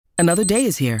Another day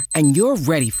is here, and you're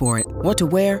ready for it. What to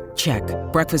wear? Check.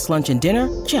 Breakfast, lunch, and dinner?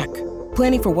 Check.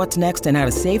 Planning for what's next and how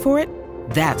to save for it?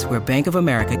 That's where Bank of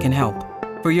America can help.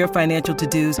 For your financial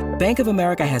to-dos, Bank of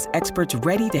America has experts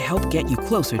ready to help get you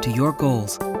closer to your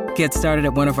goals. Get started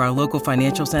at one of our local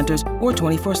financial centers or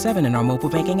 24/7 in our mobile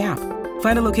banking app.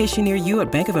 Find a location near you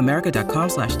at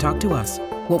bankofamerica.com/talktous.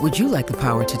 What would you like the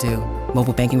power to do?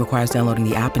 Mobile banking requires downloading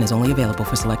the app and is only available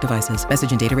for select devices.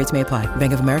 Message and data rates may apply.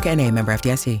 Bank of America N.A., member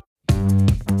FDIC.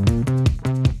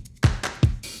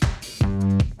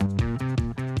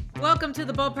 Welcome to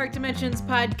the Ballpark Dimensions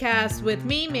podcast with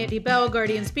me, Mandy Bell,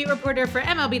 Guardians beat reporter for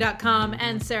MLB.com,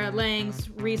 and Sarah Langs,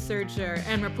 researcher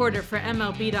and reporter for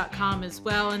MLB.com as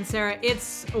well. And Sarah,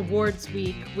 it's awards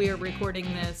week. We are recording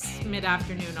this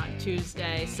mid-afternoon on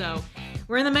Tuesday, so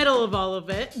we're in the middle of all of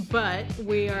it, but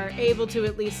we are able to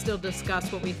at least still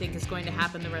discuss what we think is going to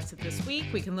happen the rest of this week.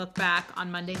 We can look back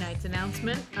on Monday night's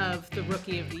announcement of the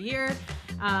Rookie of the Year,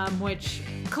 which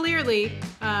clearly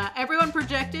everyone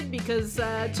projected because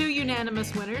two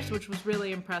unanimous winners, which was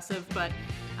really impressive. But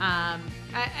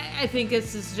I think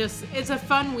it's a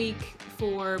fun week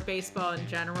for baseball in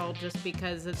general, just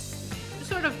because it's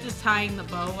sort of just tying the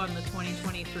bow on the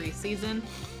 2023 season.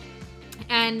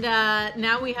 And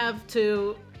now we have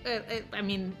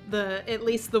at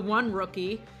least the one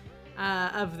rookie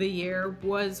of the year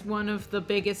was one of the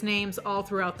biggest names all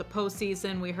throughout the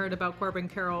postseason. We heard about Corbin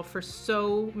Carroll for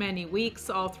so many weeks,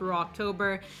 all through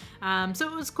October. So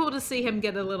it was cool to see him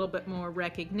get a little bit more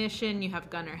recognition. You have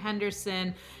Gunnar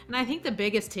Henderson. And I think the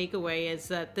biggest takeaway is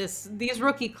that these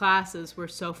rookie classes were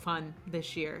so fun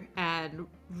this year and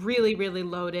really, really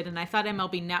loaded. And I thought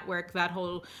MLB Network, that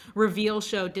whole reveal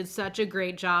show, did such a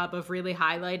great job of really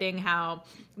highlighting how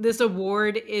this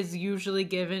award is usually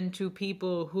given to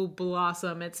people who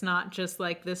blossom. It's not just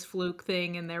like this fluke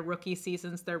thing in their rookie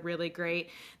seasons. They're really great.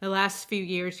 The last few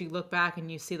years, you look back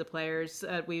and you see the players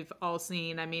we've all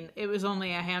seen. I mean, it was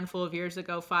only a handful of years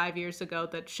ago, 5 years ago,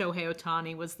 that Shohei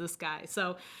Ohtani was this guy.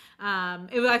 So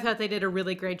I thought they did a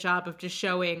really great job of just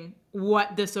showing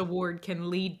what this award can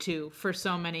lead to for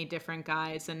so many different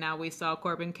guys. And now we saw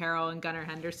Corbin Carroll and Gunnar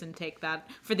Henderson take that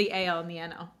for the AL and the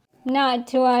NL. Not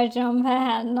to jump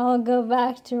ahead, and I'll go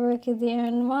back to Rookie of the Year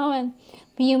in a moment.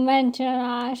 But you mentioned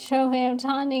Shohei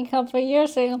Ohtani a couple of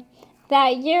years ago.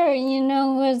 That year,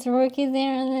 who was Rookie of the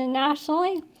Year in the National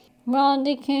League? Ronald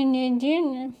Acuna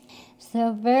Jr.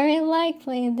 So very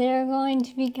likely they're going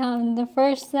to become the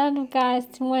first set of guys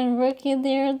to win Rookie of the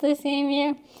Year the same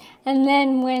year and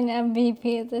then win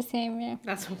MVP the same year.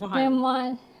 That's wild.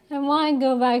 I want to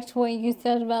go back to what you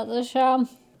said about the show.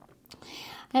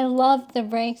 I love the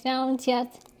breakdowns,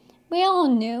 yet we all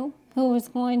knew who was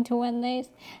going to win these.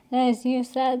 And as you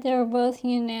said, they were both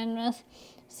unanimous,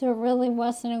 so it really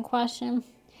wasn't a question.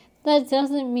 That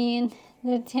doesn't mean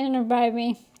that Tanner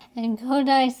Bybee and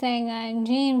Kodai Senga and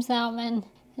James Outman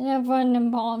and everyone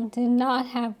involved did not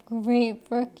have great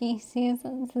rookie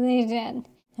seasons. They did.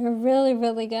 They're really,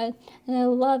 really good. And I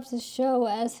love the show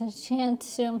as a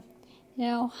chance to,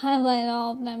 highlight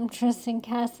all of them. Tristan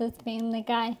Cassis being the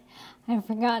guy I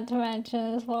forgot to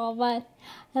mention as well. But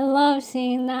I love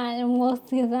seeing that, and we'll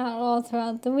see that all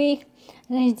throughout the week.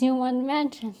 And I do want to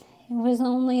mention, it was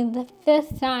only the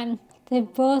 5th time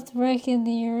that both Rookie of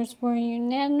the Years were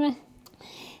unanimous.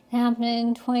 It happened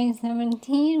in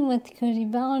 2017 with Cody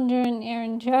Bellinger and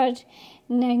Aaron Judge.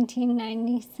 In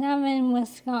 1997 with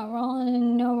Scott Rowland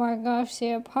and Nomar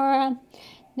Garciaparra.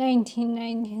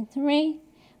 1993,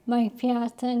 Mike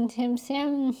Piazza and Tim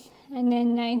Salmon. And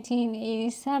in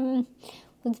 1987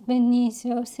 with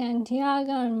Benicio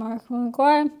Santiago and Mark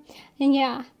McGuire. And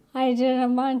yeah, I did a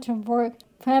bunch of work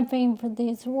prepping for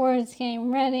these awards,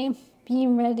 getting ready,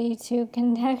 being ready to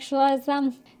contextualize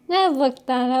them. And I looked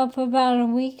that up about a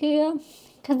week ago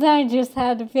because I just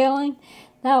had a feeling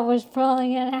that was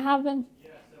probably going to happen.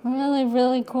 Really,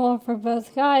 really cool for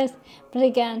both guys. But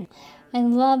again, I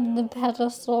love the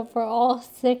pedestal for all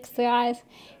 6 guys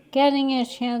getting a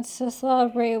chance to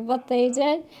celebrate what they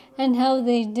did and how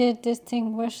they did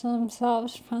distinguish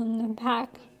themselves from the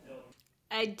pack.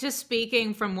 Just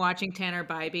speaking from watching Tanner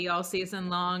Bybee all season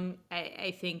long,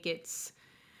 I think it's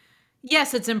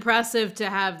impressive to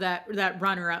have that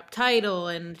runner-up title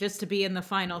and just to be in the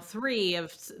final 3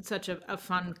 of such a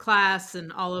fun class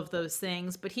and all of those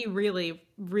things. But he really,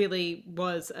 really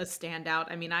was a standout.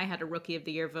 I mean, I had a Rookie of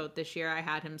the Year vote this year. I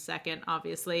had him second,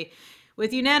 obviously.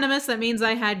 With unanimous, that means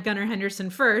I had Gunnar Henderson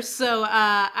first. So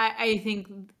I think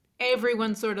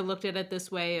everyone sort of looked at it this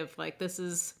way of like,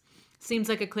 seems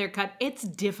like a clear cut. It's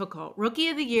difficult. Rookie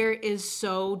of the Year is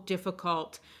so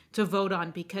difficult to vote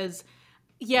on because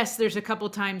yes, there's a couple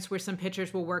times where some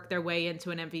pitchers will work their way into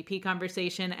an MVP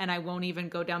conversation, and I won't even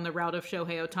go down the route of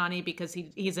Shohei Ohtani because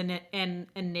he's an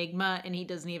enigma and he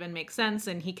doesn't even make sense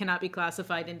and he cannot be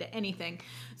classified into anything.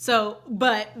 So,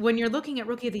 but when you're looking at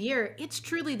Rookie of the Year, it's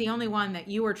truly the only one that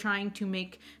you are trying to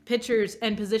make pitchers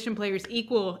and position players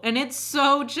equal, and it's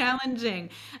so challenging.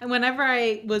 And whenever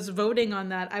I was voting on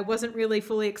that, I wasn't really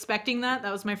fully expecting that.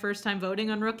 That was my first time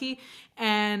voting on Rookie,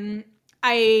 and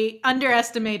I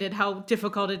underestimated how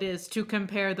difficult it is to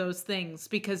compare those things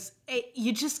because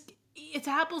it's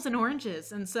apples and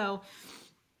oranges. And so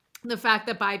the fact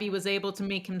that Bybee was able to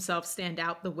make himself stand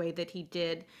out the way that he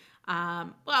did,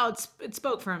 it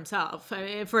spoke for himself,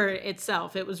 for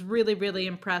itself. It was really, really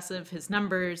impressive. His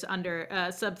numbers under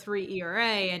sub-3 ERA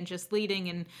and just leading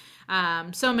in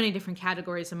so many different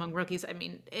categories among rookies. I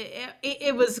mean,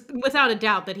 it was without a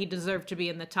doubt that he deserved to be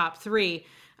in the top 3.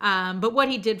 But what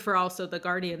he did for also the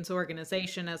Guardians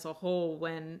organization as a whole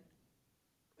when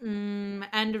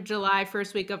end of July,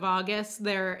 first week of August,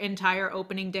 their entire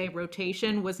opening day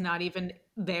rotation was not even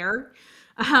there.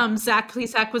 Zach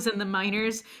Plesac was in the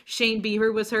minors. Shane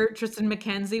Bieber was hurt. Tristan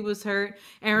McKenzie was hurt.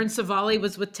 Aaron Savali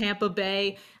was with Tampa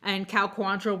Bay, and Cal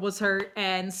Quantrill was hurt.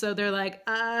 And so they're like,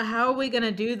 how are we going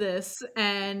to do this?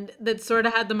 And that sort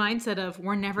of had the mindset of,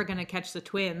 we're never going to catch the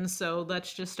Twins, so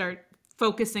let's just start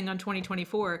focusing on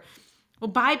 2024.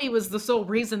 Well, Bybee was the sole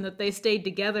reason that they stayed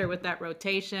together with that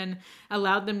rotation,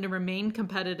 allowed them to remain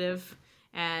competitive,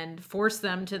 and forced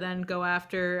them to then go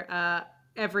after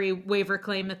every waiver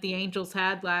claim that the Angels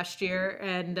had last year.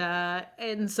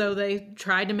 And so they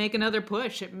tried to make another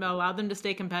push. It allowed them to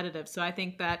stay competitive. So I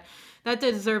think that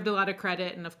deserved a lot of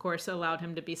credit, and of course allowed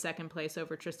him to be second place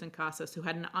over Tristan Casas, who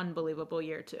had an unbelievable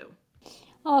year too.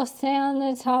 I'll stay on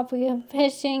the topic of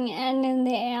pitching and in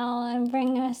the AL and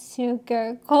bring us to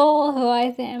Gerrit Cole, who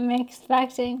I think I'm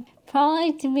expecting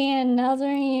probably to be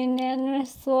another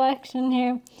unanimous selection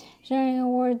here during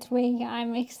awards week.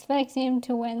 I'm expecting him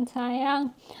to win Cy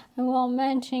Young. I will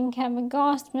mention Kevin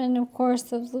Gausman, of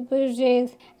course, of the Blue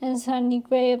Jays, and Sonny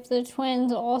Gray of the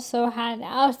Twins also had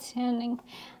outstanding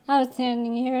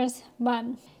years. But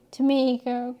to me,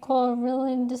 Gerrit Cole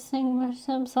really distinguished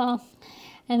himself.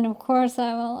 And of course,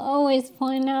 I will always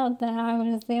point out that I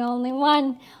was the only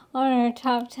one on our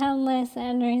top 10 list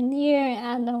entering the year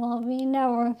at the MLB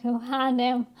Network who had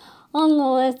him on the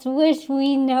list, which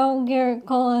we know Gerrit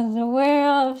Cole is aware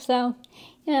of. So,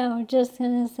 just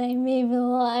going to say maybe a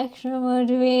little extra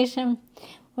motivation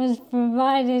was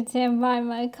provided to him by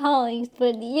my colleagues.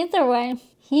 But either way,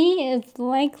 he is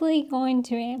likely going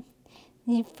to be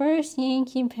the first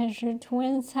Yankee pitcher to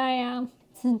win Cy Young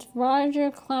since Roger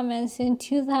Clemens in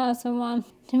 2001.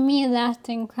 To me, that's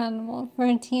incredible for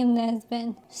a team that has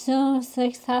been so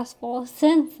successful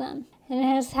since then and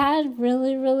has had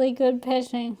really, really good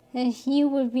pitching, that he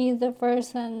would be the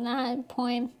first at that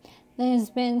point that has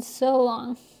been so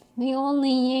long. The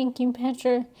only Yankee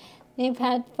pitcher, they've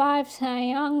had 5 Cy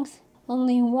Youngs.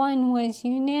 Only one was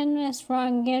unanimous,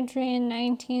 Ron Guidry in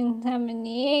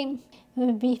 1978. It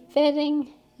would be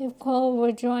fitting if Cole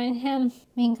would join him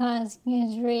because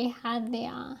Guidry had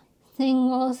the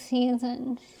single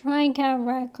season strikeout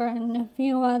record and a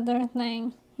few other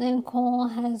things that Cole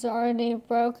has already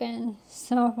broken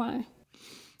so far.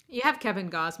 You have Kevin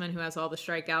Gausman, who has all the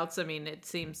strikeouts. I mean, it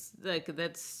seems like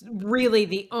that's really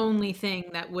the only thing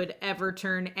that would ever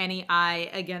turn any eye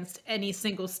against any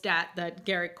single stat that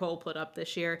Gerrit Cole put up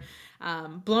this year.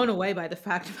 Blown away by the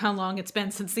fact of how long it's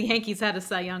been since the Yankees had a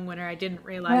Cy Young winner. I didn't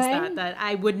realize that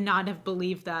I would not have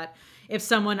believed that if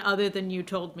someone other than you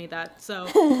told me that. So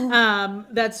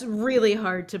that's really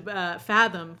hard to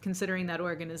fathom considering that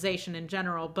organization in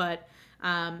general. But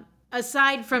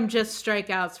aside from just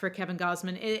strikeouts for Kevin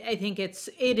Gausman, I think it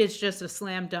is just a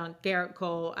slam dunk. Gerrit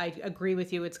Cole, I agree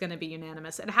with you. It's going to be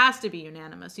unanimous. It has to be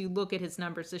unanimous. You look at his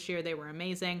numbers this year, they were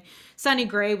amazing. Sonny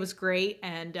Gray was great.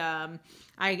 And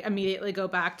I immediately go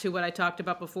back to what I talked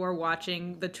about before,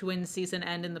 watching the Twins season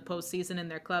end in the postseason in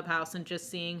their clubhouse and just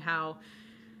seeing how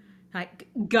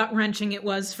gut-wrenching it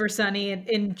was for Sonny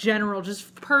in general,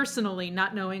 just personally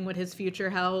not knowing what his future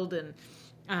held and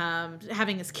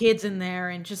having his kids in there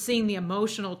and just seeing the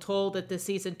emotional toll that this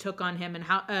season took on him and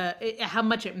how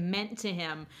much it meant to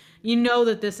him. You know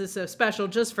that this is so special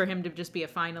just for him to just be a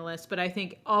finalist, but I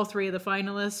think all 3 of the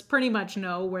finalists pretty much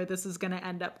know where this is going to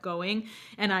end up going,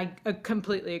 and I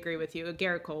completely agree with you.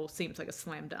 Gerrit Cole seems like a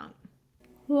slam dunk.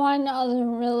 One other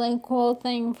really cool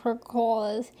thing for Cole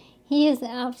is he is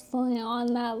absolutely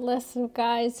on that list of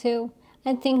guys who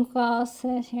I think we'll all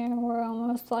sit here and we're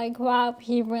almost like, wow,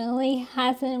 he really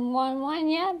hasn't won one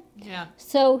yet. Yeah.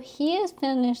 So he has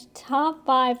finished top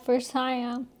 5 for Cy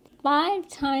Young 5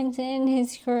 times in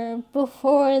his career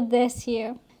before this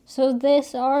year. So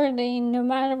this already, no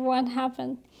matter what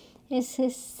happens, is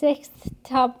his 6th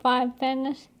top 5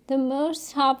 finish. The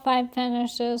most top 5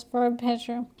 finishes for a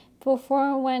pitcher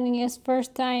before winning his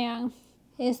first Cy Young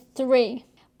is 3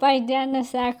 by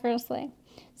Dennis Eckersley.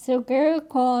 So Garrett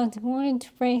Cole is going to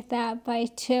break that by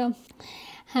 2,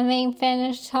 having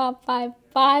finished top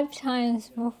 5 times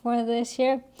before this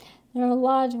year. There are a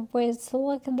lot of ways to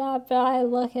look at that, but I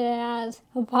look at it as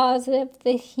a positive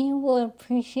that he will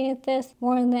appreciate this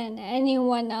more than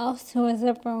anyone else who has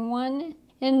ever won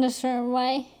in a certain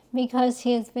way, because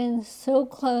he has been so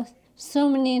close so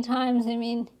many times. I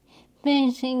mean,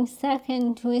 finishing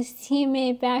second to his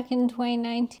teammate back in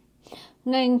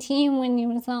 2019 when he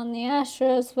was on the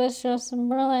Astros with Justin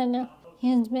Verlander.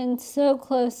 He has been so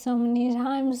close so many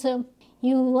times, so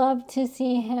you love to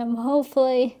see him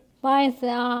hopefully by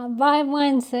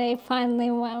Wednesday finally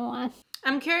win one.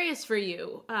 I'm curious for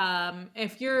you,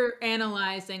 if you're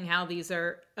analyzing how these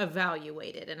are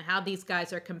evaluated and how these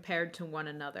guys are compared to one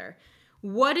another,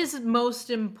 what is most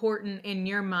important in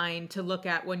your mind to look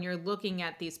at when you're looking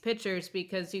at these pitchers?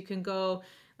 Because you can go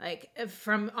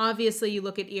from, obviously you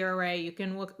look at ERA, you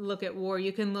can look at WAR,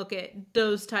 you can look at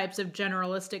those types of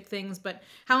generalistic things, but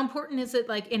how important is it,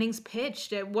 innings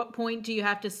pitched? At what point do you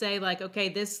have to say, okay,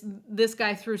 this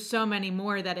guy threw so many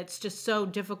more that it's just so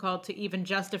difficult to even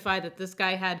justify that this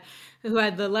guy who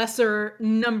had the lesser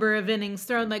number of innings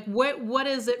thrown? What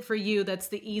is it for you that's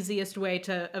the easiest way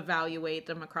to evaluate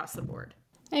them across the board?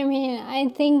 I mean, I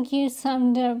think you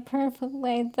summed it up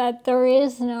perfectly, that there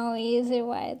is no easy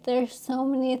way. There's so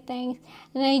many things.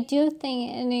 And I do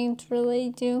think innings really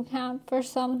do count for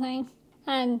something.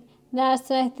 And that's,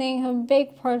 I think, a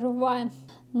big part of why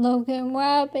Logan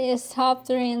Webb is top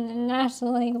 3 in the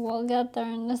National League. We'll get there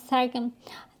in a second.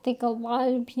 I think a lot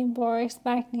of people are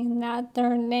expecting that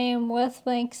third name with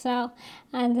Blake Snell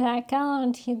and Zach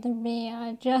Gallen to either be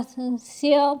Justin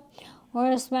Steele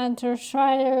or Spencer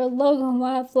Strider. Logan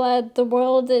Webb led the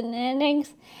world in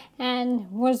innings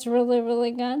and was really,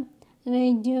 really good. And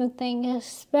I do think,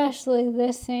 especially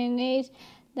this day and age,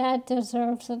 that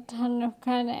deserves a ton of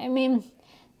credit. I mean,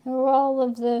 there were all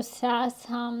of those stats.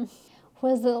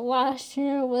 Was it last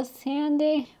year with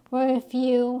Sandy, where if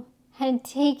you had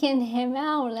taken him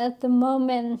out at the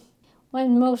moment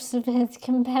when most of his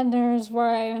competitors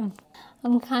were,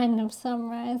 I'm kind of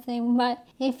summarizing, but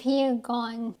if he had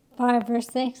gone 5 or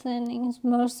 6 innings,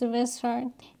 most of his start,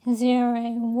 his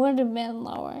ERA would have been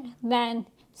lower than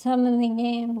some of the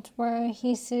games where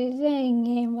he stayed in,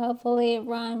 gave up a late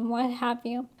run, what have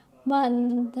you. But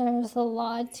there's a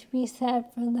lot to be said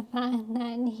for the fact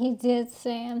that he did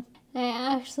stay in.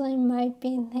 I actually might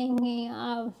be thinking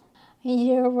of a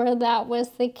year where that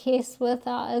was the case with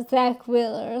Zach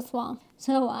Wheeler as well.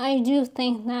 So I do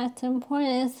think that's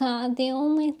important. It's not the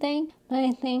only thing, but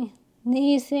I think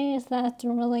these days that's a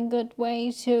really good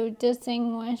way to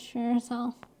distinguish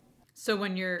yourself. So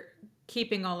when you're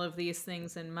keeping all of these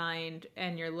things in mind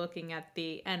and you're looking at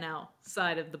the NL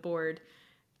side of the board,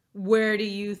 how do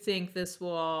you think this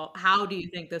will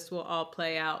all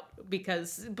play out?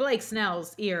 Because Blake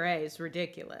Snell's ERA is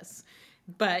ridiculous.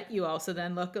 But you also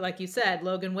then look, like you said,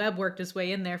 Logan Webb worked his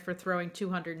way in there for throwing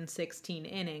 216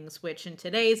 innings, which in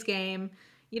today's game,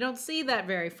 you don't see that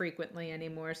very frequently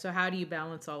anymore. So how do you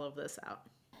balance all of this out?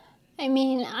 I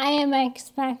mean, I am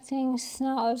expecting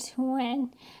Snell to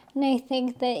win. And I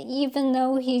think that even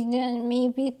though he didn't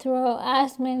maybe throw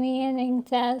as many innings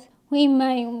as we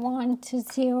might want to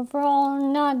see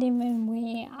overall, not even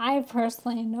we, I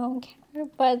personally don't care,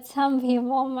 but some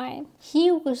people might.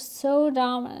 He was so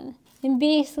dominant. And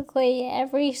basically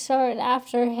every start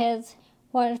after his,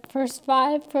 first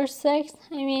 5, first 6,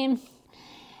 I mean,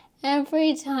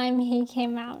 every time he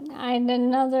came out, I had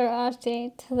another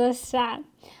update to the stat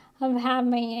of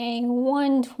having a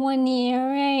 120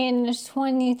 ERA in his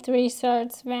 23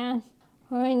 start span,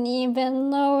 or an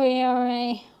even lower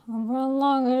ERA over a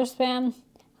longer span.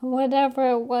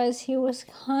 Whatever it was, he was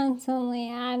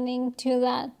constantly adding to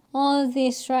that. All of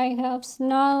these strikeouts,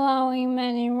 not allowing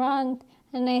many runs,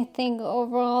 and I think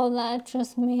overall that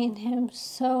just made him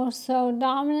so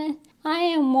dominant. I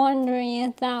am wondering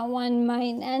if that one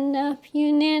might end up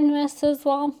unanimous as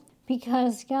well,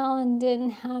 because Gallen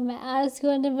didn't have as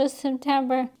good of a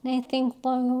September. And I think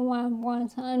Logan Webb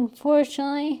was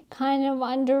unfortunately kind of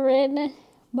underrated,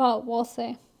 but we'll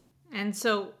see. And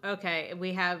so, okay,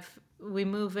 we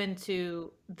move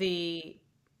into the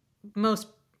most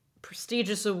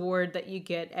prestigious award that you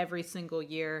get every single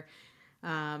year.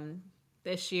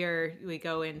 This year we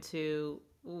go into,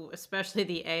 especially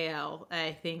the AL,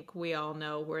 I think we all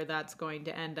know where that's going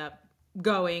to end up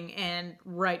going, and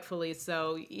rightfully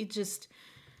so.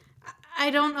 I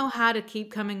don't know how to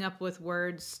keep coming up with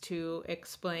words to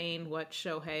explain what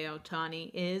Shohei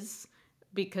Ohtani is,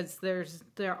 because there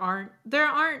aren't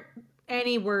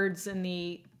any words in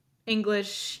the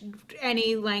English,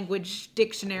 any language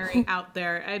dictionary out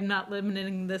there. I'm not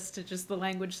limiting this to just the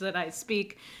language that I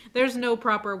speak. There's no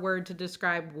proper word to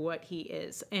describe what he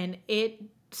is, and it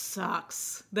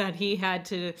sucks that he had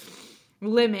to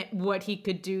limit what he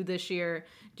could do this year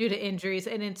due to injuries,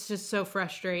 and it's just so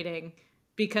frustrating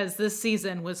because this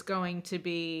season was going to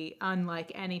be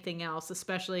unlike anything else,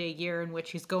 especially a year in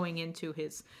which he's going into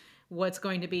his what's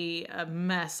going to be a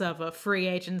mess of a free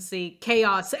agency,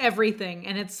 chaos, everything.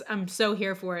 And I'm so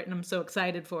here for it, and I'm so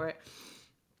excited for it.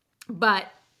 But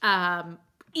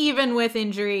even with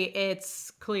injury, it's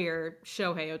clear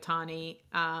Shohei Ohtani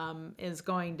is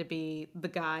going to be the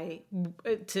guy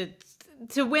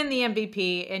to win the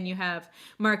MVP. And you have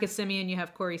Marcus Semien, you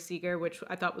have Corey Seager, which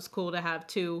I thought was cool to have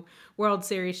two World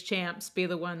Series champs be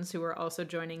the ones who are also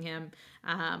joining him.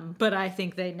 But I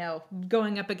think they know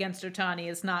going up against Ohtani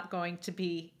is not going to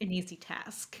be an easy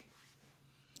task.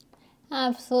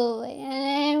 Absolutely,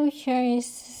 and I'm curious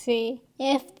to see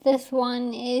if this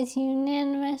one is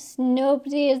unanimous.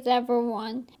 Nobody has ever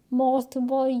won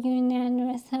multiple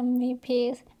unanimous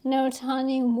MVPs. And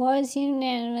Ohtani was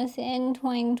unanimous in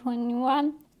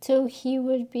 2021, so he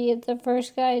would be the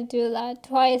first guy to do that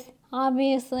twice.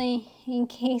 Obviously, in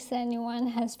case anyone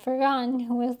has forgotten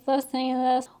who is listening to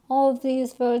this, all of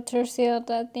these votes are sealed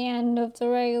at the end of the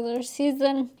regular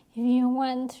season. If you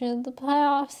went through the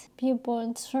playoffs, people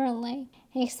would certainly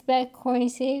expect Corey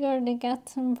Seager to get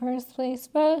some first place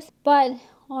votes. But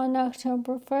on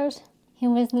October 1st, he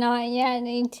was not yet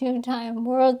a two-time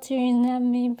World Series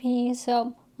MVP,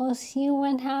 so we'll see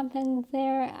what happens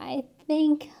there. I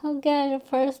think he'll get a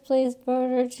first place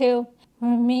vote or two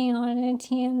for being on a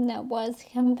team that was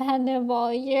competitive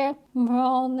all year, for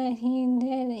all that he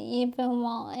did even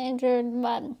while injured.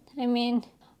 But, I mean,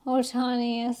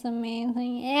 Ohtani is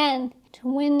amazing. And to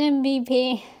win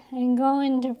MVP and go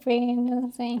into free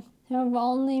agency, there have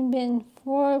only been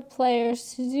 4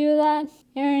 players to do that.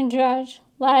 Aaron Judge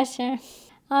last year,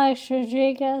 Alex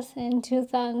Rodriguez in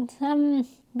 2007,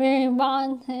 Barry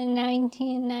Bonds in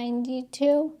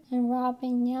 1992, and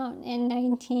Robin Yount in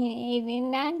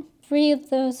 1989. 3 of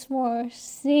those 4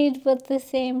 stayed with the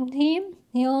same team.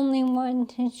 The only one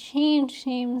to change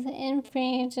teams in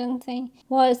free agency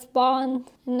was Bonds,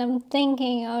 and I'm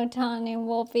thinking Ohtani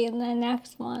will be the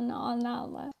next one on that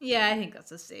list. Yeah, I think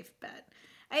that's a safe bet.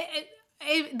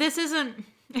 This isn't...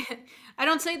 I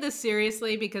don't say this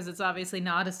seriously because it's obviously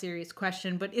not a serious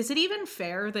question, but is it even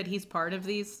fair that he's part of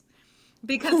these?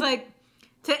 Because,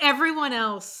 to everyone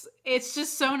else, it's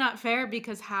just so not fair,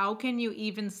 because how can you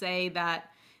even say that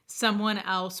someone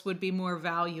else would be more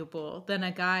valuable than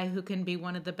a guy who can be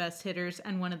one of the best hitters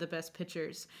and one of the best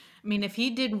pitchers? I mean, if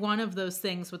he did one of those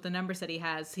things with the numbers that he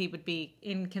has, he would be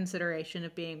in consideration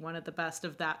of being one of the best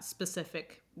of that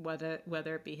specific, whether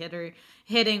it be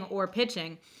hitting or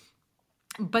pitching.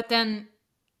 But then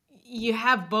you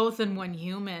have both in one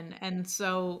human. And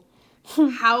so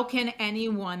how can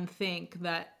anyone think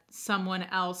that someone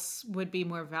else would be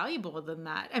more valuable than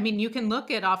that? I mean, you can look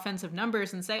at offensive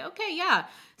numbers and say, okay, yeah,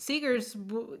 Seager's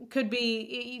could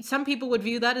be, some people would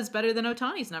view that as better than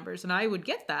Ohtani's numbers, and I would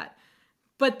get that.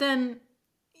 But then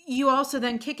you also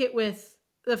then kick it with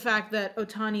the fact that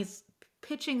Ohtani's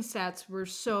pitching stats were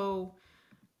so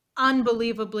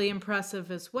unbelievably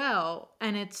impressive as well.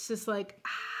 And it's just like,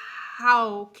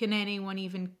 how can anyone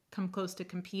even come close to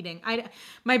competing?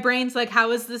 My brain's like,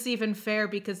 how is this even fair?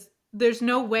 Because there's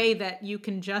no way that you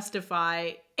can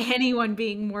justify anyone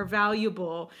being more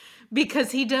valuable,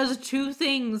 because he does 2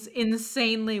 things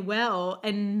insanely well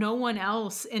and no one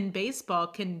else in baseball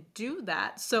can do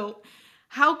that. So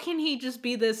how can he just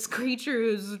be this creature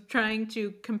who's trying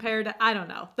to compare to, I don't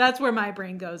know. That's where my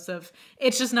brain goes of,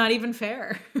 it's just not even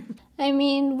fair. I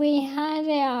mean, we had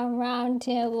a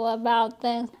roundtable about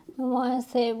this. I want to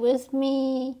say it was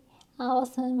me,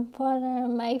 Allison Porter,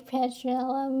 Mike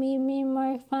Petrella, maybe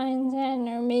Mark Feinstein,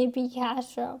 or maybe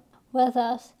Castro with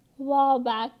us a while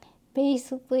back,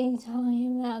 basically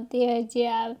talking about the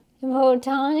idea of if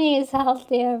Ohtani is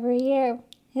healthy every year,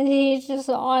 is he just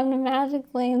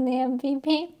automatically in the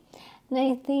MVP? And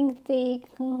I think the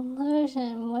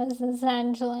conclusion was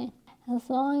essentially, as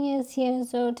long as he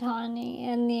is Ohtani,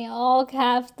 and the all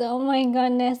caps, oh my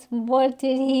goodness, what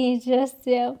did he just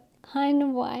do? Kind of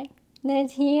way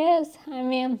that he is. I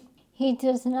mean, he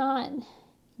does not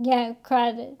get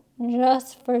credit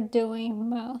just for doing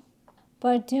both,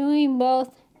 but doing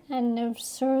both at an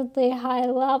absurdly high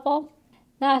level,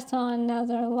 That's on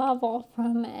another level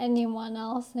from anyone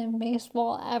else in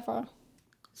baseball ever.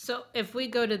 So if we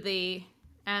go to the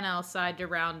NL side to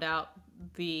round out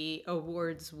the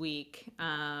awards week,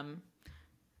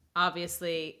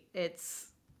 obviously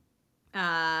it's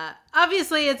another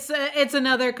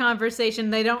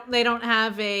conversation. They don't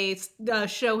have a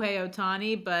Shohei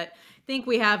Ohtani, but I think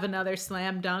we have another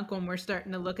slam dunk when we're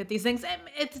starting to look at these things.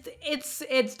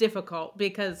 It's difficult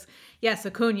because yes,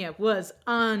 Acuna was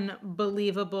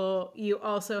unbelievable. You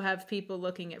also have people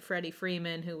looking at Freddie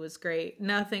Freeman, who was great.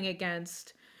 Nothing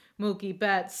against Mookie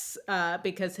Betts,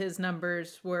 because his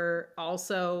numbers were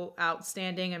also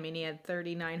outstanding. I mean, he had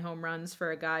 39 home runs for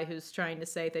a guy who's trying to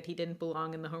say that he didn't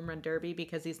belong in the home run derby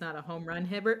because he's not a home run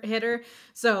hitter.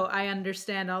 So I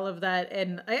understand all of that.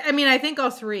 And I mean, I think all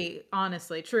three,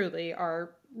 honestly, truly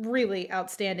are really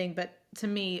outstanding. But to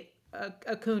me,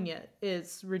 Acuna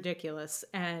is ridiculous.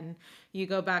 And you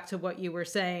go back to what you were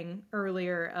saying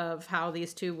earlier of how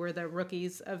these two were the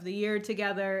rookies of the year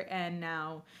together. And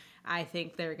now I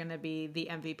think they're going to be the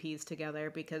MVPs together,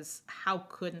 because how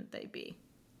couldn't they be?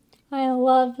 I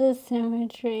love the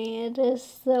symmetry. It is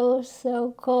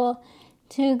so cool.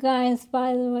 Two guys,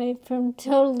 by the way, from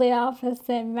totally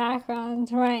opposite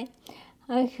backgrounds, right?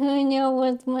 Acuna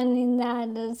was winning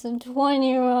that as a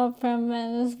 20-year-old from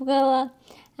Venezuela,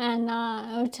 and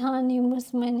Ohtani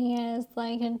was winning it as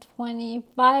like a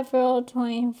 25-year-old,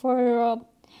 24-year-old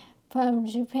from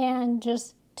Japan.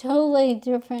 Just totally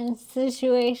different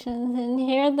situations, and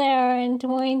here they are in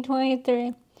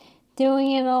 2023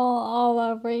 doing it all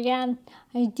over again.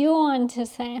 I do want to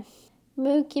say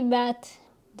Mookie Betts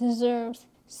deserves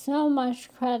so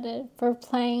much credit for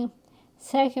playing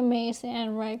second base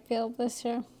and right field this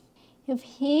year. If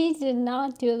he did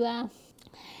not do that,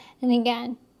 and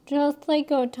again, just like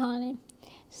Ohtani,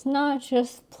 it's not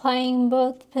just playing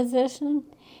both positions,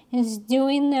 it's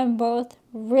doing them both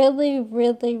really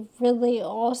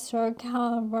all-star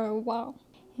caliber well.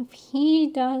 If he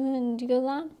doesn't do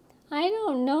that, I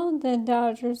don't know the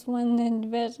Dodgers win the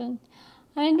division.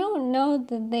 I don't know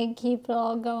that they keep it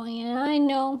all going, and I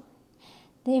know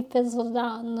they fizzled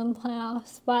out in the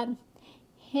playoffs, but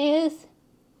his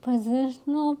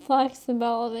positional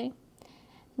flexibility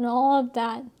and all of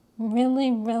that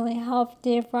really helped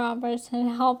Dave Roberts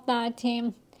and helped that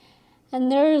team. And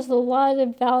there's a lot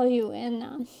of value in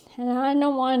that. And I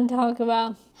don't want to talk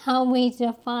about how we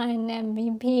define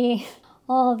MVP,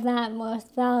 all of that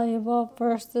most valuable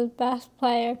versus best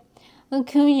player.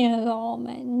 Acuna is all of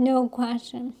it, no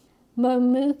question. But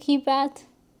Mookie Betts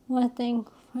was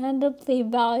incredibly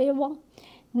valuable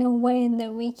in a way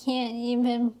that we can't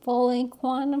even fully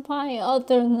quantify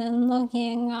other than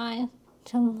looking at guys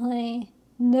to play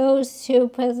those two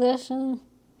positions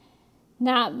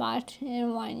that much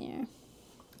in 1 year.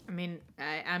 I mean,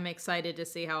 I'm excited to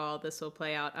see how all this will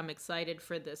play out. I'm excited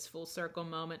for this full circle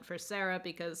moment for Sarah,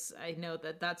 because I know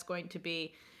that that's going to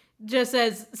be just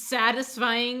as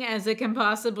satisfying as it can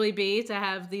possibly be to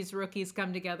have these rookies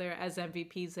come together as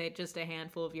MVPs just a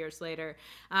handful of years later.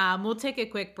 We'll take a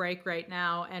quick break right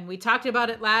now. And we talked about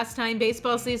it last time.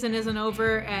 Baseball season isn't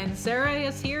over, and Sarah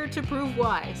is here to prove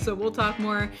why. So we'll talk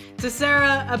more to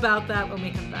Sarah about that when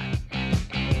we come back.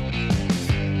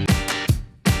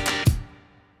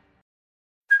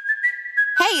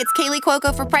 Hey, it's Kaylee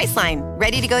Cuoco for Priceline.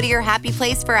 Ready to go to your happy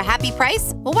place for a happy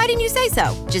price? Well, why didn't you say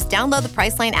so? Just download the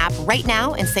Priceline app right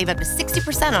now and save up to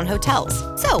 60% on hotels.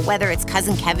 So whether it's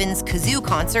Cousin Kevin's Kazoo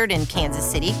Concert in Kansas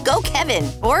City, go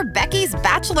Kevin, or Becky's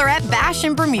Bachelorette Bash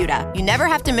in Bermuda, you never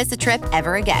have to miss a trip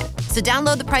ever again. So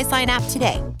download the Priceline app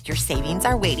today. Your savings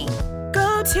are waiting.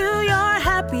 Go to your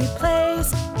happy place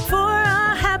for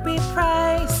a happy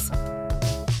price.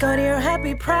 Go to your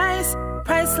happy price,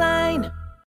 Priceline.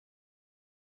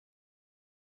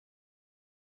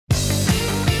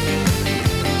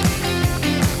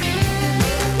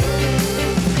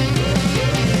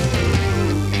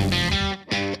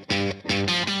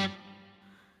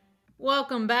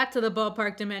 Welcome back to the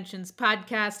Ballpark Dimensions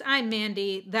podcast. I'm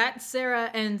Mandy. That's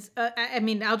Sarah. And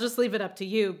I'll just leave it up to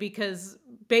you, because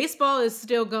baseball is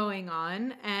still going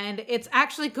on, and it's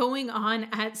actually going on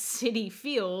at Citi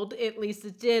Field. At least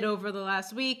it did over the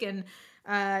last week. And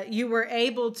you were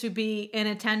able to be in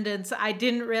attendance. I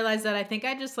didn't realize that. I think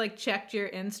I just checked your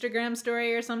Instagram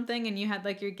story or something, and you had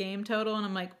your game total. And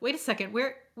I'm like, wait a second,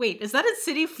 wait, is that at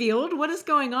Citi Field? What is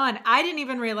going on? I didn't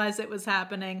even realize it was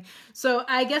happening. So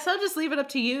I guess I'll just leave it up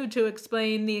to you to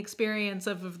explain the experience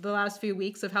of the last few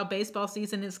weeks of how baseball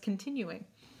season is continuing.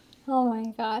 Oh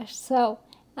my gosh. So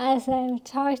as I've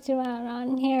talked about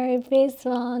on here,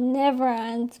 baseball never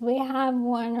ends. We have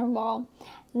Winter Ball.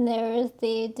 And there is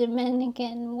the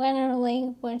Dominican Winter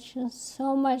League, which is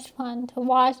so much fun to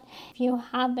watch. If you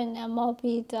have an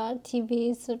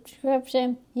MLB.TV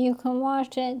subscription, you can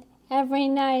watch it every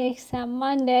night except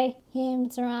Monday.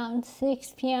 Games around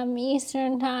 6 p.m.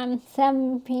 Eastern Time,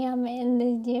 7 p.m. in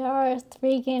the DR,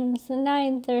 3 games a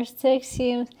night. There's 6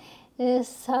 teams. It is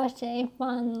such a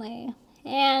fun league.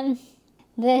 And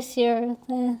this year,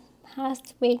 the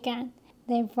past weekend,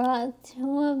 they brought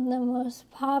two of the most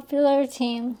popular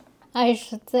teams, I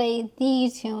should say the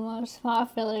two most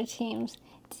popular teams,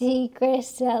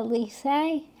 Tigres del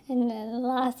Licey and the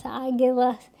Las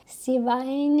Águilas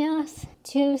Cibaeñas,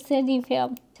 to Citi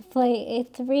Field to play a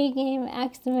 3-game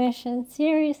exhibition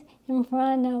series in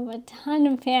front of a ton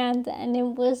of fans, and it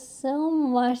was so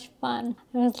much fun.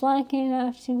 I was lucky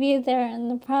enough to be there in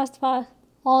the press box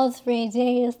all 3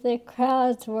 days. The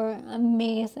crowds were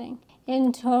amazing.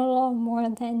 In total, more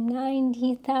than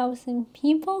 90,000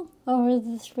 people over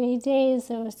the 3 days.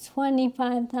 It was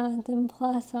 25,000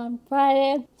 plus on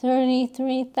Friday,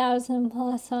 33,000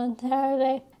 plus on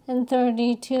Saturday, and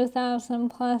 32,000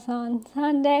 plus on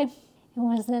Sunday. It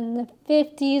was in the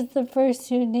 50s the first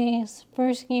 2 days.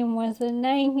 First game was a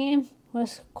night game. It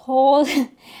was cold.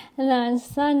 And on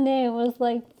Sunday it was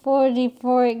like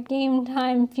 44. Game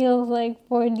time feels like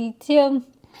 42.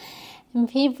 And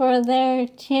people are there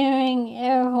cheering,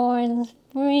 air horns,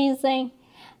 freezing,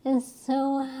 and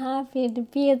so happy to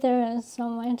be there, and so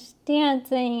much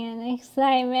dancing and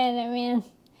excitement. I mean,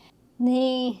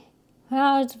 the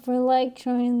crowds were like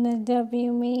during the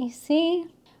WBC,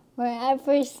 where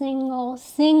every single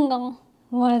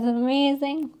was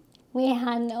amazing. We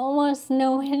had almost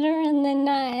no hitter in the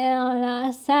night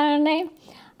on Saturday.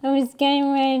 I was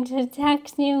getting ready to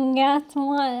text you, and guess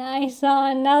what? I saw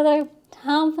another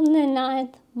top of the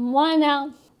ninth, 1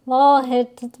 out, ball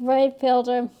hit to the right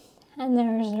fielder, and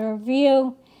there's a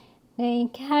review. Did he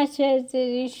catch it? Did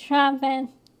he trap it?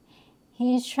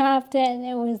 He trapped it.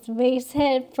 It was base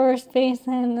hit, first base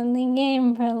in the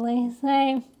game for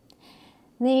Licey.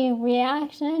 The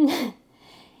reaction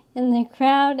in the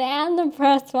crowd and the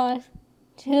press box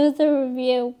to the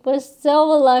review was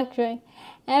so electric.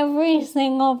 Every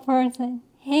single person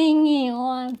hanging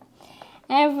on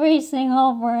every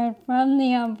single word from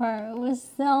the umpire. It was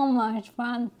so much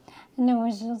fun, and it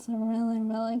was just a really,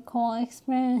 really cool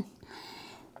experience.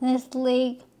 This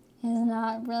league is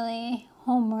not really a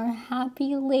Homer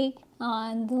happy league.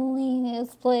 The league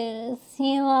is played at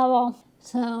sea level,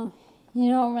 so you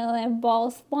don't really have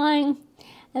balls flying.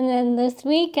 And then this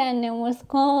weekend it was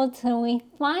cold, so we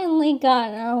finally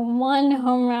got our 1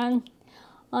 home run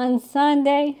on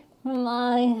Sunday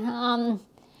from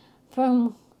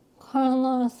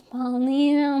Carlos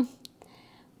Paulino.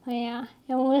 But yeah,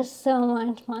 it was so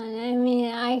much fun. I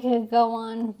mean, I could go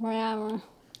on forever.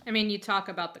 I mean, you talk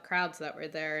about the crowds that were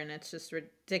there, and it's just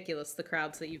ridiculous, the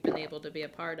crowds that you've been able to be a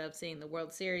part of, seeing the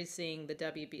World Series, seeing the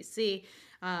WBC.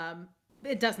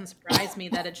 It doesn't surprise me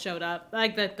that it showed up,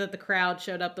 like that the crowd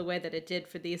showed up the way that it did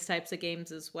for these types of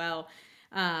games as well.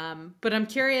 But I'm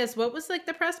curious, what was like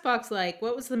the press box like?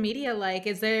 What was the media like?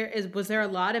 Was there a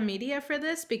lot of media for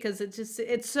this? Because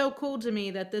it's so cool to me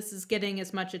that this is getting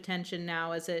as much attention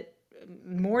now as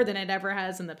more than it ever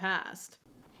has in the past.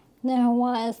 There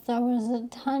was a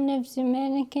ton of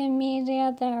Dominican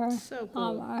media there. So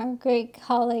cool. Our great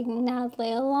colleague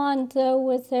Natalie Alonso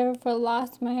was there for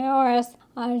Las Mayores.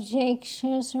 Jake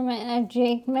Schusterman,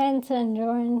 Jake Menson,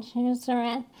 Jordan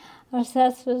Schusterman,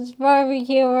 Obsessed with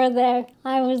Barbecue were there.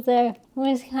 I was there. It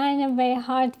was kind of a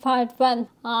hodgepodge, but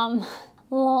a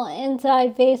little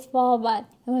inside baseball, but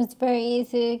it was very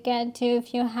easy to get to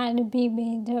if you had a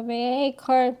BBWA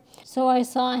card. So I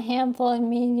saw a handful of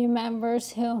media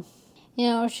members who,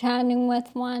 chatting with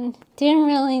one. Didn't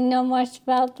really know much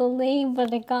about the league,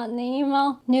 but I got an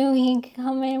email. Knew he'd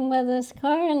come in with his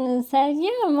card and said,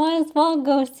 yeah, might as well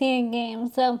go see a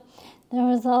game. So there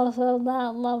was also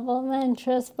that level of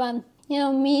interest, but,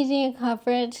 media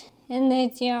coverage in the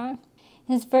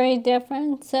GR is very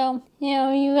different. So,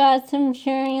 you got some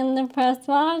cheering in the press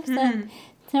box and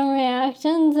some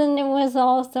reactions, and it was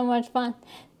all so much fun.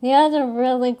 The other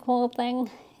really cool thing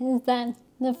is that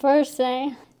the first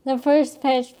day, the first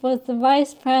pitch was the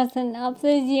vice president of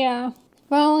the GR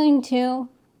throwing to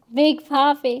Big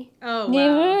Papi,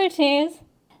 David Ortiz.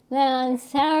 Then on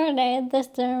Saturday, the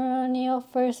ceremonial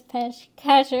first pitch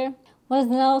catcher was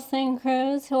Nelson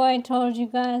Cruz, who I told you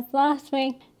guys last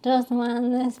week just went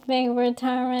on this big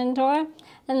retirement tour.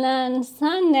 And then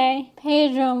Sunday,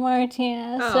 Pedro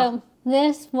Martinez. So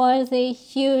this was a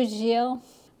huge deal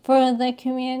for the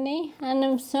community, and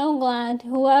I'm so glad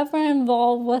whoever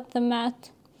involved with the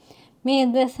Mets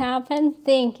made this happen.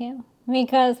 Thank you,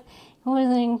 because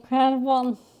was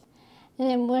incredible.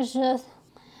 And it was just,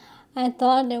 I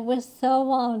thought it was so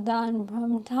well done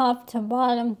from top to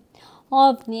bottom.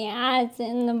 All of the ads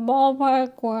in the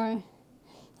ballpark were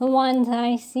the ones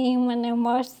I see when I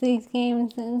watch these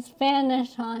games in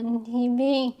Spanish on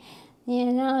TV. The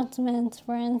announcements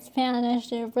were in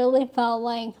Spanish. It really felt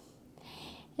like,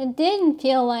 it didn't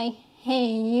feel like, hey,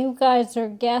 you guys are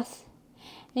guests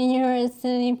and you're at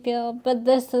Citi Field, but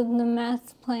this is the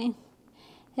Mets playing.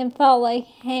 It felt like,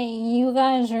 hey, you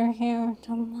guys are here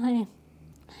to play.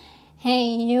 Hey,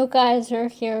 you guys are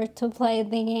here to play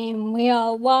the game we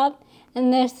all love,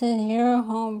 and this is your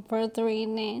home for 3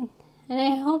 days. And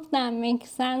I hope that makes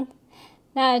sense,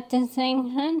 that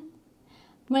distinction,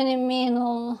 but it made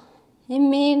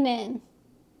it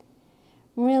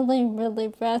really, really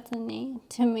resonate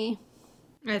to me.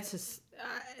 It's just,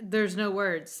 there's no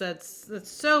words. That's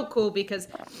so cool, because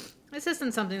this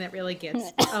isn't something that really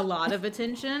gets a lot of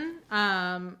attention.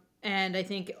 And I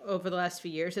think over the last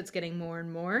few years, it's getting more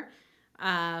and more.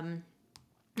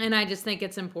 And I just think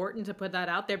it's important to put that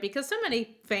out there, because so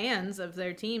many fans of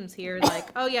their teams hear like,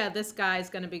 oh yeah, this guy's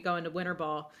going to be going to winter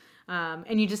ball.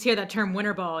 And you just hear that term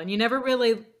winter ball, and you never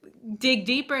really dig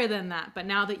deeper than that. But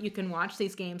now that you can watch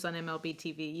these games on MLB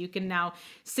TV, you can now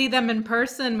see them in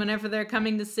person whenever they're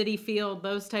coming to Citi Field,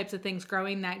 those types of things,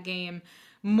 growing that game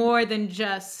more than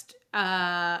just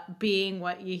being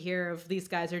what you hear of these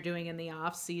guys are doing in the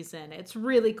off season. It's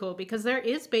really cool, because there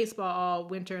is baseball all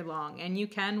winter long, and you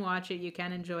can watch it, you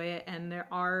can enjoy it, and there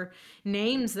are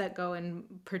names that go and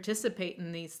participate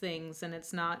in these things, and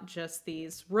it's not just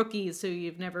these rookies who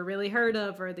you've never really heard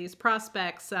of, or these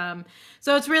prospects. So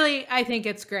it's really, I think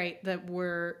it's great that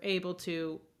we're able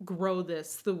to grow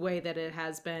this the way that it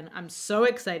has been. I'm so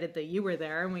excited that you were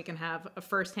there, and we can have a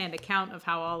firsthand account of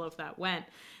how all of that went.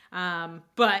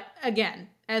 But again,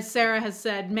 as Sarah has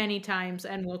said many times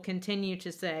and will continue to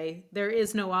say, there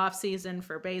is no off season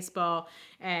for baseball,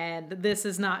 and this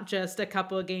is not just a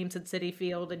couple of games at Citi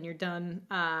Field and you're done.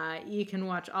 You can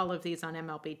watch all of these on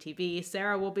MLB TV.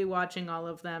 Sarah will be watching all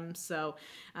of them, so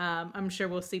I'm sure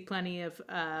we'll see plenty of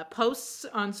posts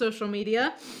on social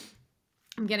media.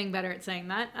 I'm getting better at saying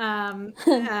that,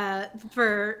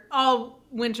 for all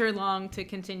winter long to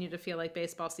continue to feel like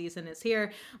baseball season is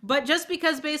here. But just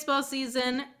because baseball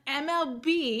season,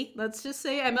 let's just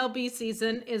say MLB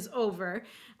season is over,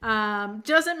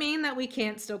 doesn't mean that we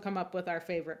can't still come up with our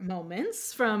favorite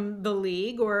moments from the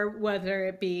league, or whether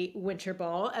it be winter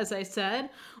ball, as I said,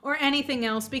 or anything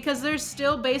else, because there's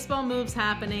still baseball moves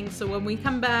happening. So when we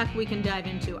come back, we can dive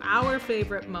into our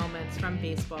favorite moments from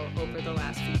baseball over the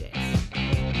last few days.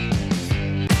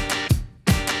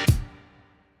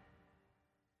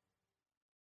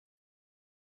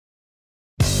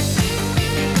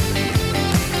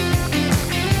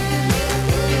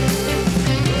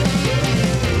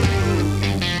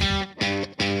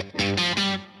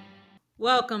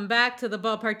 Welcome back to the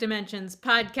Ballpark Dimensions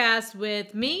podcast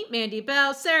with me, Mandy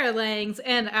Bell, Sarah Langs,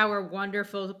 and our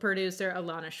wonderful producer,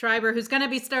 Alana Schreiber, who's going to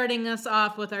be starting us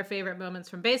off with our favorite moments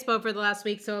from baseball for the last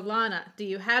week. So, Alana, do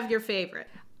you have your favorite?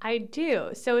 I do.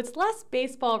 So it's less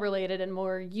baseball related and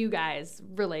more you guys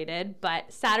related,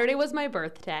 but Saturday was my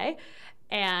birthday,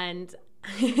 and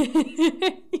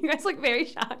you guys look very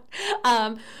shocked.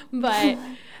 But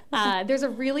there's a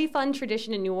really fun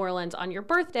tradition in New Orleans on your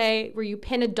birthday where you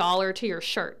pin $1 to your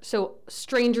shirt. So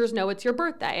strangers know it's your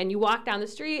birthday, and you walk down the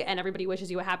street and everybody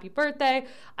wishes you a happy birthday.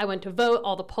 I went to vote.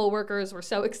 All the poll workers were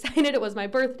so excited it was my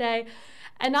birthday.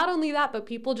 And not only that, but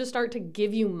people just start to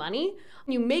give you money.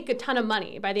 You make a ton of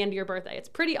money by the end of your birthday. It's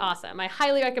pretty awesome. I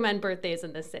highly recommend birthdays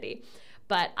in this city.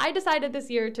 But I decided this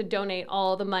year to donate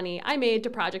all the money I made to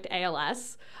Project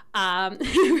ALS for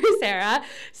Sarah.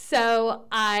 So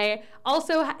I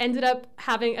also ended up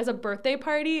having, as a birthday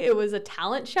party, it was a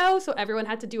talent show. So everyone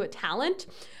had to do a talent.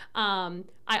 I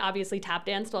obviously tap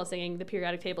danced while singing the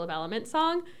Periodic Table of Elements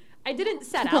song. I didn't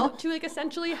set out to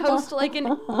essentially host an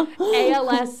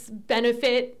ALS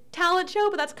benefit talent show,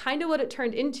 but that's kind of what it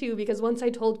turned into, because once I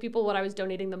told people what I was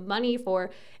donating the money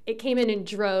for, it came in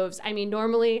droves. I mean,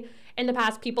 normally in the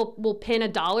past, people will pin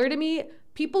 $1 to me.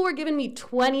 People were giving me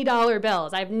 $20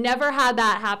 bills. I've never had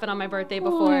that happen on my birthday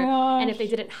before. And if they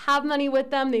didn't have money with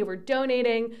them, they were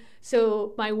donating.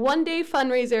 So my one-day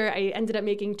fundraiser, I ended up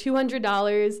making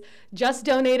 $200, just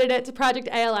donated it to Project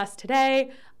ALS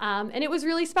today. And it was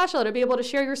really special to be able to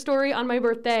share your story on my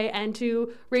birthday and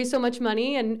to raise so much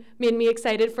money, and made me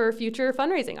excited for future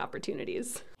fundraising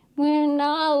opportunities. We're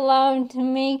not allowed to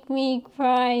make me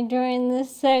cry during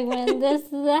this segment. This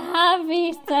is a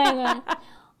happy segment.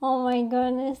 Oh my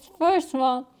goodness. First of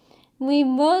all, we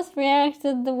both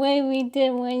reacted the way we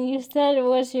did when you said it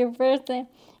was your birthday,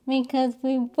 because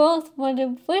we both would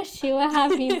have wished you a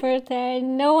happy birthday. I had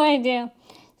no idea.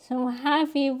 So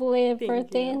happy belated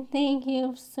birthday, and thank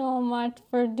you so much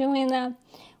for doing that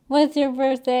with your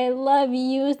birthday. I love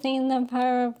using the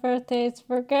power of birthdays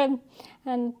for good,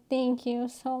 and thank you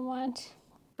so much.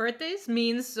 Birthdays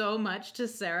mean so much to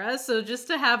Sarah, so just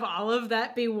to have all of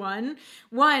that be one,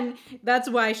 that's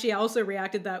why she also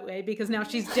reacted that way, because now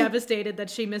she's devastated that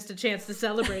she missed a chance to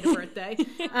celebrate a birthday.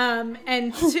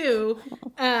 And two,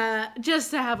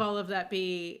 just to have all of that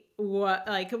be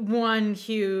one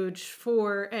huge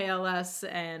for ALS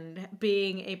and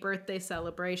being a birthday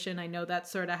celebration. I know that's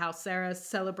sort of how Sarah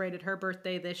celebrated her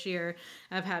birthday this year,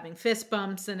 of having fist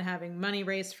bumps and having money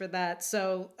raised for that.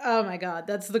 So, oh my God,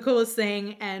 that's the coolest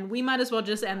thing. And we might as well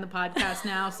just end the podcast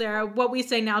now. Sarah, what we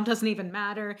say now doesn't even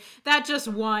matter. That just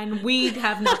won. We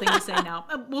have nothing to say now.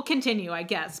 We'll continue, I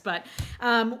guess. But,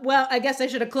 well, I guess I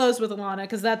should have closed with Alana,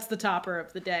 because that's the topper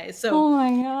of the day. So, oh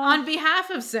my God. On behalf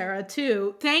of Sarah,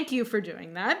 too, thank you for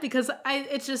doing that, because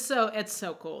it's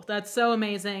so cool. That's so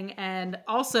amazing. And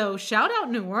also, shout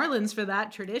out New Orleans for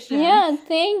that tradition. Yeah,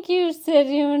 thank you,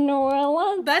 City of New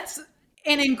Orleans. That's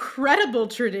an incredible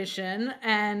tradition.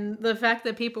 And the fact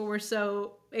that people were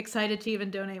so excited to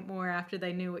even donate more after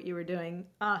they knew what you were doing.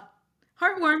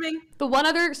 Heartwarming. The one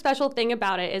other special thing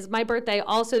about it is my birthday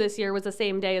also this year was the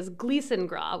same day as Gleason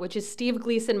Gras, which is Steve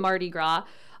Gleason Mardi Gras.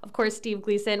 Of course, Steve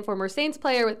Gleason, former Saints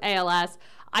player with ALS.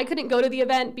 I couldn't go to the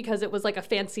event because it was like a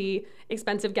fancy,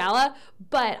 expensive gala,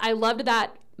 but I loved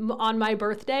that on my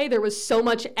birthday there was so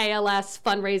much ALS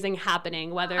fundraising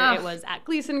happening, whether it was at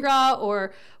Gleason Gras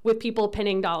or with people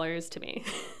pinning dollars to me.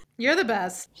 You're the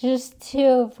best. Just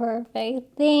too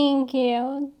perfect. Thank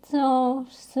you so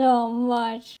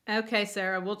much. Okay,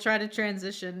 Sarah, we'll try to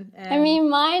transition. I mean,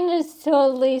 mine is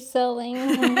totally silly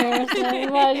in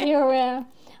comparison, but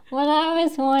what I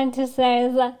was going to say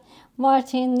is that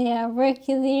watching the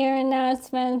Rookie of the Year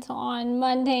announcement on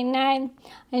Monday night,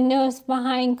 I noticed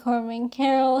behind Corbin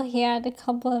Carroll, he had a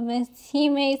couple of his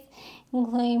teammates,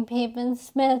 including Peyton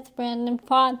Smith, Brandon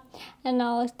Fott, and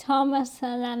Alec Thomas.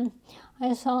 And then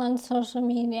I saw on social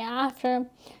media after,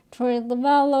 Troy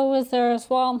Lavello was there as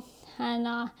well, and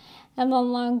Emma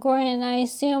Longoria, and I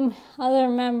assume other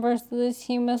members of the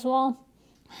team as well.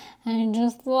 And I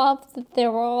just loved that they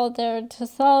were all there to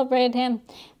celebrate him.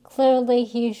 Clearly,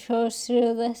 he chose to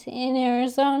do this in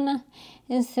Arizona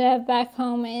instead of back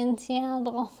home in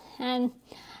Seattle. And,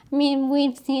 I mean,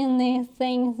 we've seen these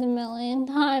things a million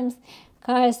times.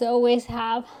 Guys always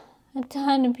have a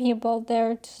ton of people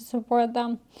there to support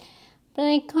them. But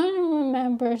I couldn't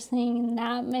remember seeing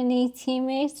that many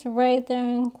teammates right there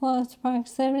in close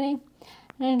proximity.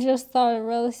 And I just thought it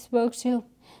really spoke to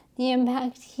the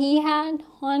impact he had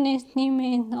on his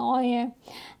teammates all year,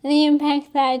 and the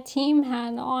impact that team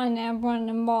had on everyone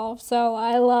involved. So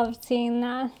I loved seeing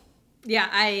that. Yeah,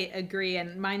 I agree.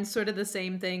 And mine's sort of the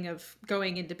same thing of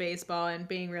going into baseball and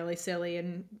being really silly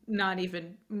and not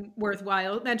even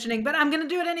worthwhile mentioning, but I'm going to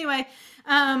do it anyway.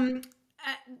 Mine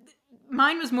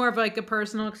was more of like a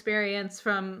personal experience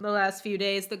from the last few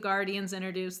days. The Guardians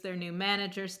introduced their new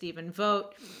manager, Stephen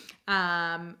Vogt,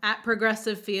 at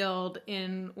Progressive Field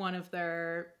in one of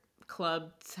their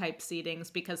club type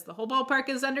seatings, because the whole ballpark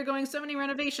is undergoing so many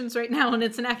renovations right now and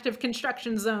it's an active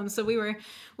construction zone. So we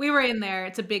were in there.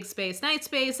 It's a big space, night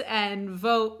space, and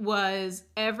Vogt was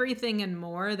everything and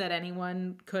more that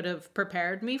anyone could have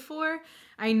prepared me for.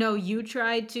 I know you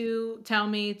tried to tell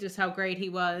me just how great he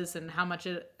was and how much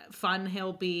fun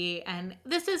he'll be. And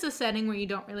this is a setting where you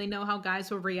don't really know how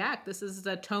guys will react. This is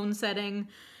a tone setting.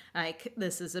 Like,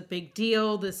 this is a big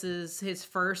deal. This is his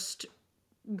first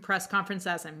press conference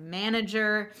as a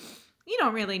manager. You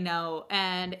don't really know.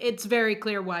 And it's very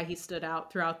clear why he stood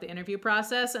out throughout the interview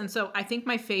process. And so I think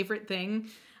my favorite thing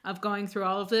of going through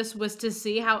all of this was to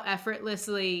see how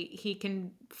effortlessly he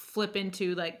can flip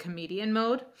into like comedian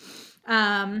mode.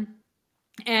 And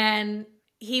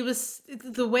he was,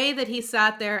 the way that he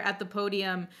sat there at the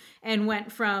podium and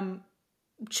went from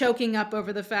choking up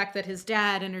over the fact that his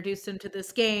dad introduced him to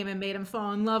this game and made him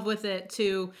fall in love with it,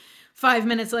 to 5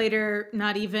 minutes later,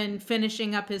 not even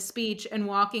finishing up his speech and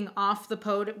walking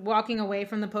away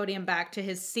from the podium back to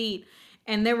his seat.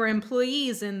 And there were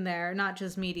employees in there, not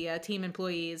just media, team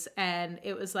employees. And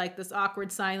it was like this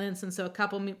awkward silence. And so a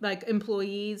couple like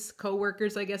employees,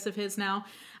 coworkers, I guess, of his now,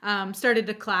 started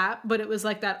to clap. But it was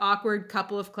like that awkward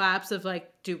couple of claps of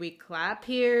like do we clap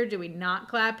here? Do we not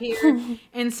clap here?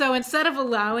 And so instead of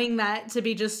allowing that to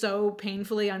be just so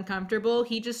painfully uncomfortable,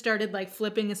 he just started like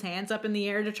flipping his hands up in the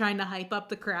air to trying to hype up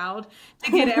the crowd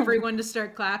to get everyone to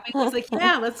start clapping. I was like,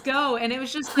 yeah, let's go. And it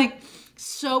was just like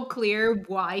so clear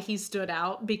why he stood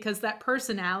out, because that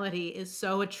personality is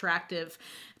so attractive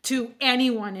to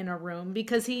anyone in a room,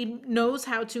 because he knows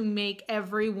how to make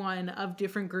everyone of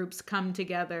different groups come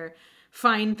together,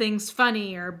 find things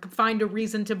funny, or find a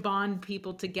reason to bond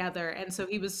people together. And so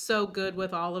he was so good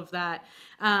with all of that.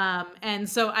 And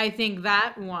so I think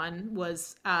that one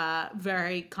was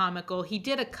very comical. He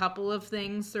did a couple of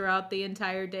things throughout the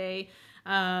entire day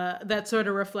that sort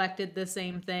of reflected the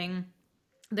same thing.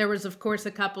 There was, of course,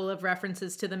 a couple of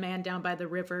references to the man down by the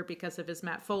river because of his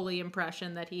Matt Foley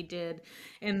impression that he did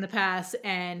in the past.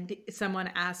 And someone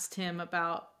asked him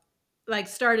about, like,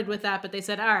 started with that, but they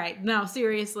said, all right, no,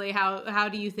 seriously, why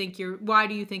do you think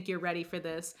you're ready for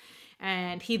this?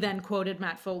 And he then quoted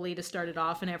Matt Foley to start it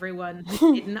off, and everyone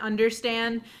who didn't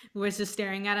understand was just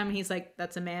staring at him. He's like,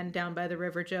 that's a man down by the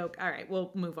river joke. All right,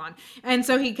 we'll move on. And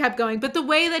so he kept going. But the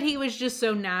way that he was just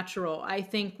so natural, I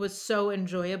think, was so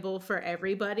enjoyable for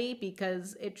everybody,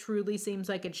 because it truly seems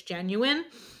like it's genuine.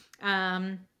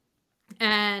 And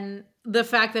the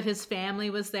fact that his family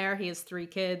was there, he has 3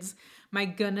 kids. My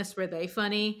goodness, were they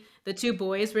funny. The 2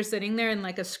 boys were sitting there in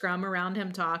like a scrum around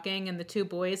him talking, and the 2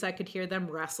 boys, I could hear them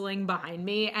wrestling behind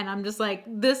me. And I'm just like,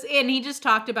 this, and he just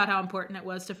talked about how important it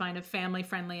was to find a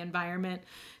family-friendly environment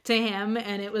to him.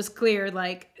 And it was clear,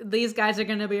 like, these guys are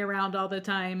going to be around all the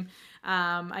time.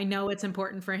 I know it's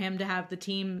important for him to have the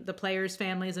team, the players'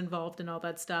 families involved and all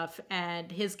that stuff. And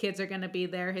his kids are going to be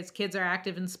there. His kids are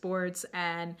active in sports,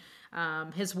 and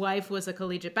his wife was a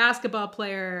collegiate basketball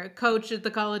player, coach at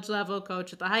the college level,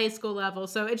 coach at the high school level.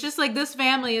 So it's just like this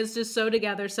family is just so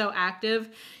together, so active.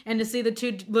 And to see the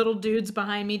 2 little dudes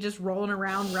behind me just rolling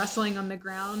around, wrestling on the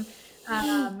ground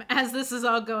as this is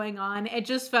all going on, it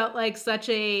just felt like such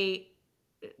a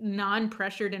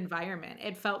non-pressured environment.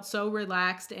 It felt so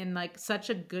relaxed and like such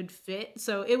a good fit.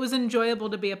 So it was enjoyable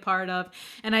to be a part of.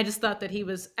 And I just thought that he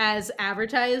was as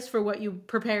advertised for what you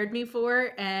prepared me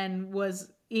for, and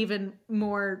was even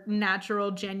more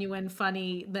natural, genuine,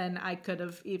 funny than I could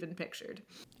have even pictured.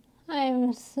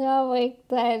 I'm so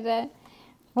excited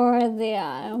for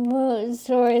the mood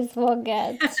stories we'll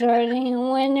get starting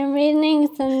in winter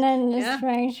meetings and then the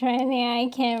spring training. I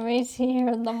can't wait to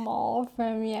hear them all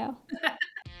from you.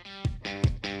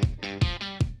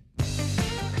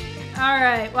 All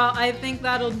right, well, I think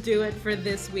that'll do it for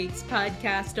this week's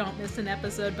podcast. Don't miss an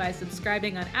episode by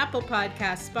subscribing on Apple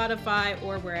Podcasts, Spotify,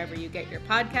 or wherever you get your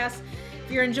podcasts. If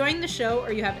you're enjoying the show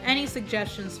or you have any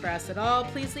suggestions for us at all,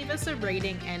 please leave us a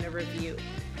rating and a review.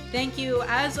 Thank you,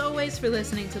 as always, for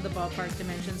listening to the Ballpark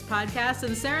Dimensions podcast,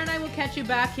 and Sarah and I will catch you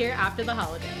back here after the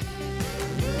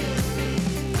holiday.